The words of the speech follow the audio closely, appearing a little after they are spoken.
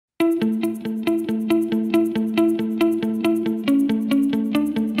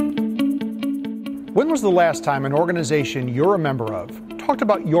When was the last time an organization you're a member of talked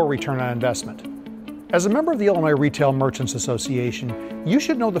about your return on investment? As a member of the Illinois Retail Merchants Association, you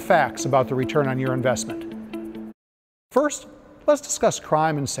should know the facts about the return on your investment. First, let's discuss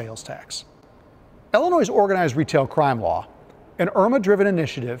crime and sales tax. Illinois' organized retail crime law, an IRMA-driven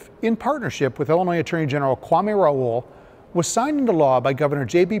initiative in partnership with Illinois Attorney General Kwame Raoul, was signed into law by Governor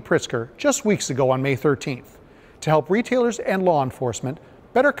J.B. Pritzker just weeks ago on May 13th to help retailers and law enforcement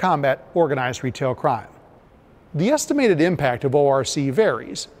better combat organized retail crime. The estimated impact of ORC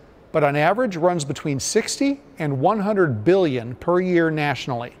varies, but on average runs between 60 and 100 billion per year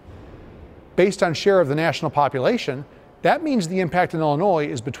nationally. Based on share of the national population, that means the impact in Illinois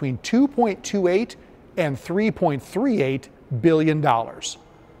is between $2.28 and $3.38 billion.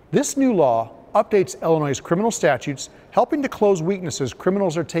 This new law updates Illinois' criminal statutes, helping to close weaknesses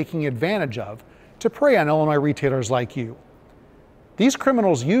criminals are taking advantage of to prey on Illinois retailers like you. These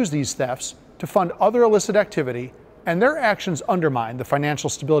criminals use these thefts to fund other illicit activity, and their actions undermine the financial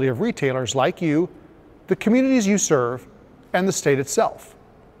stability of retailers like you, the communities you serve, and the state itself.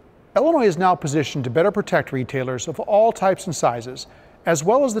 Illinois is now positioned to better protect retailers of all types and sizes, as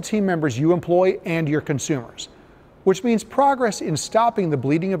well as the team members you employ and your consumers, which means progress in stopping the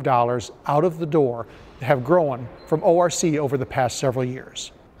bleeding of dollars out of the door that have grown from ORC over the past several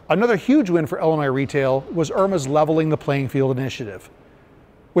years. Another huge win for Illinois retail was IRMA's Leveling the Playing Field initiative.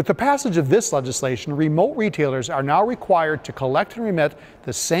 With the passage of this legislation, remote retailers are now required to collect and remit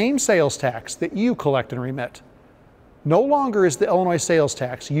the same sales tax that you collect and remit. No longer is the Illinois sales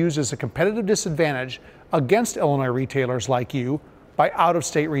tax used as a competitive disadvantage against Illinois retailers like you by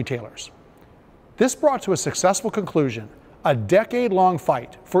out-of-state retailers. This brought to a successful conclusion a decade-long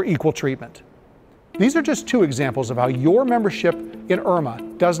fight for equal treatment. These are just two examples of how your membership in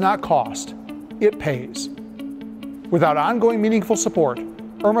IRMA does not cost, it pays. Without ongoing meaningful support,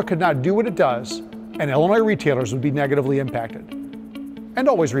 IRMA could not do what it does, and Illinois retailers would be negatively impacted. And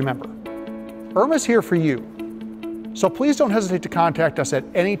always remember, IRMA is here for you, so please don't hesitate to contact us at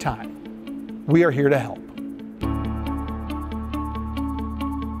any time. We are here to help.